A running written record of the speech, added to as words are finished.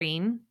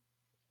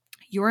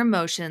your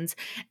emotions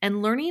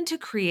and learning to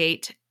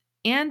create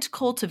and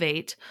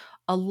cultivate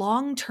a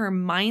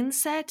long-term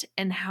mindset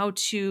and how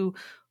to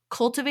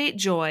cultivate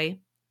joy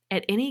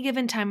at any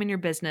given time in your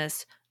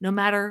business, no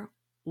matter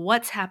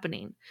what's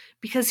happening.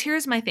 Because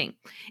here's my thing.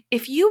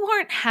 If you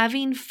aren't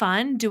having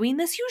fun doing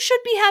this, you should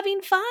be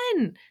having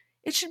fun.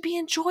 It should be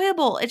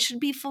enjoyable. It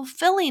should be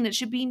fulfilling. It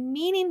should be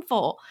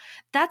meaningful.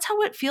 That's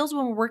how it feels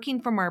when we're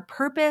working from our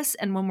purpose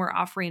and when we're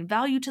offering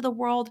value to the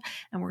world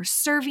and we're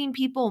serving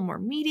people and we're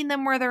meeting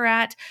them where they're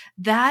at.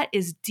 That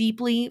is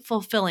deeply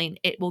fulfilling.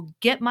 It will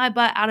get my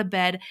butt out of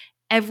bed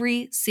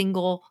every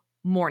single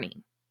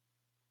morning.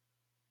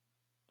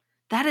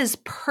 That is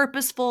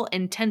purposeful,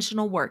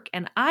 intentional work.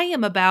 And I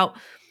am about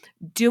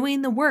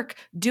doing the work,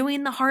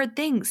 doing the hard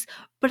things.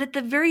 But at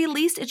the very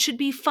least, it should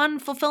be fun,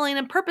 fulfilling,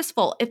 and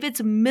purposeful. If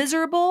it's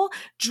miserable,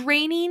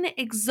 draining,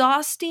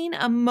 exhausting,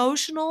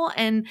 emotional,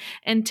 and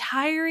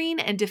tiring,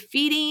 and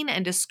defeating,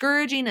 and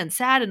discouraging, and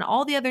sad, and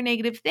all the other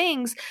negative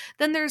things,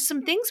 then there's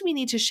some things we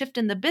need to shift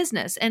in the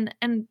business. And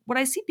what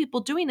I see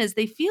people doing is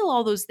they feel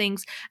all those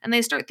things and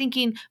they start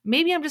thinking,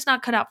 maybe I'm just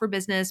not cut out for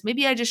business.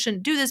 Maybe I just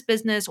shouldn't do this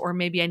business, or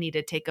maybe I need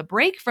to take a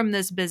break from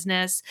this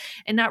business,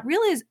 and not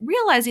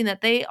realizing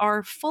that they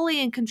are fully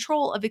in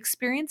control of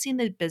experiencing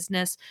the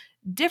business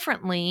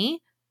differently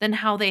than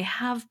how they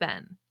have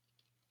been.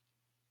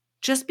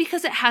 Just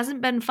because it hasn't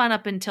been fun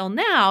up until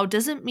now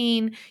doesn't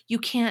mean you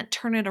can't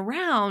turn it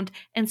around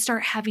and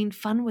start having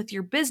fun with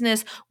your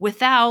business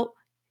without,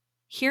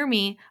 hear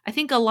me, I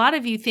think a lot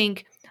of you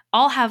think,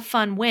 I'll have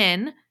fun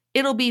when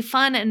it'll be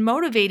fun and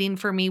motivating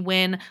for me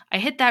when I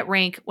hit that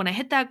rank, when I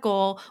hit that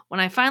goal, when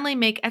I finally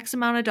make X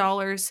amount of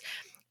dollars.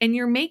 And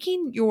you're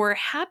making your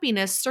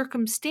happiness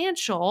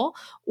circumstantial,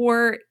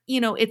 or,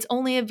 it's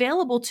only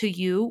available to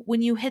you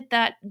when you hit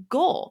that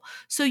goal.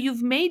 So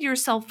you've made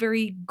yourself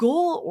very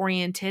goal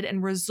oriented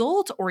and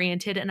result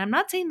oriented. And I'm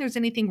not saying there's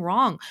anything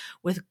wrong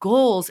with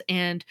goals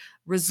and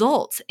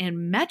results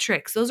and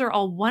metrics. Those are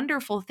all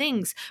wonderful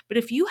things. But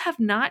if you have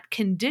not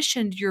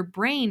conditioned your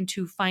brain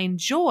to find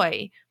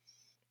joy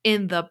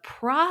in the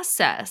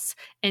process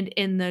and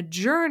in the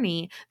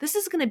journey, this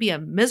is going to be a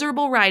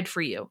miserable ride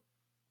for you.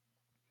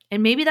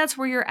 And maybe that's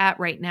where you're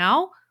at right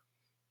now.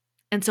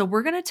 And so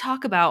we're going to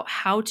talk about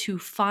how to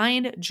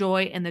find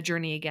joy in the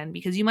journey again,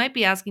 because you might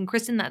be asking,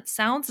 Kristen, that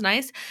sounds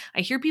nice.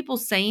 I hear people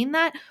saying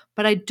that,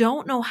 but I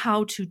don't know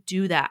how to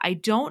do that. I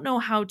don't know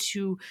how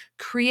to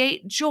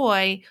create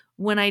joy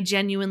when I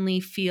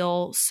genuinely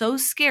feel so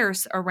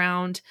scarce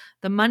around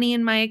the money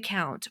in my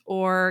account,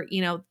 or,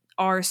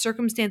 our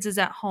circumstances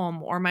at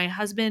home, or my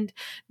husband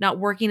not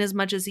working as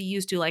much as he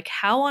used to. Like,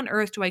 how on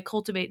earth do I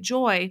cultivate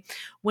joy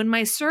when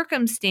my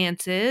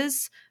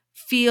circumstances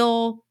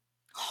feel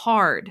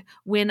hard,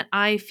 when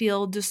I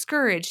feel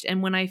discouraged,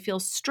 and when I feel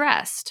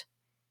stressed?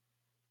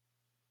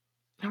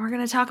 And we're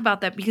going to talk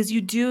about that, because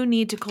you do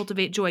need to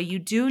cultivate joy. You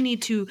do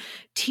need to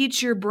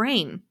teach your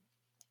brain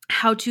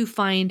how to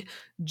find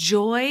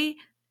joy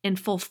and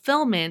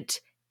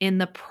fulfillment in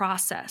the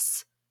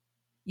process.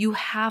 You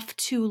have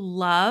to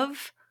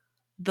love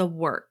the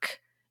work,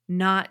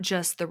 not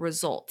just the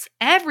results.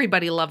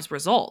 Everybody loves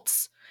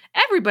results.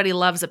 Everybody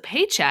loves a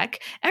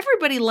paycheck.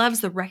 Everybody loves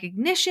the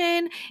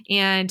recognition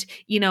and,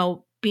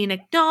 being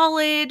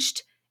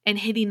acknowledged and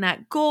hitting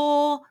that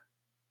goal.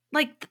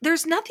 Like,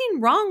 there's nothing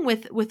wrong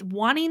with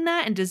wanting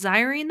that and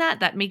desiring that.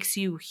 That makes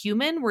you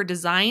human. We're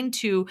designed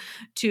to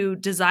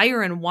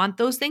desire and want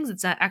those things.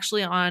 It's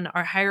actually on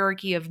our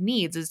hierarchy of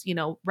needs, is,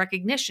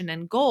 recognition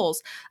and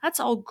goals.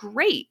 That's all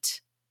great.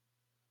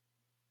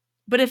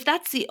 But if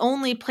that's the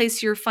only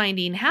place you're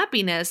finding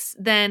happiness,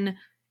 then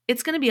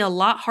it's going to be a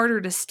lot harder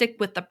to stick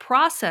with the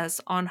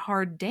process on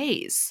hard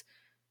days.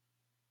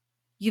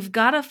 You've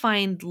got to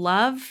find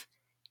love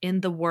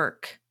in the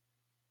work.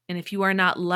 And if you are not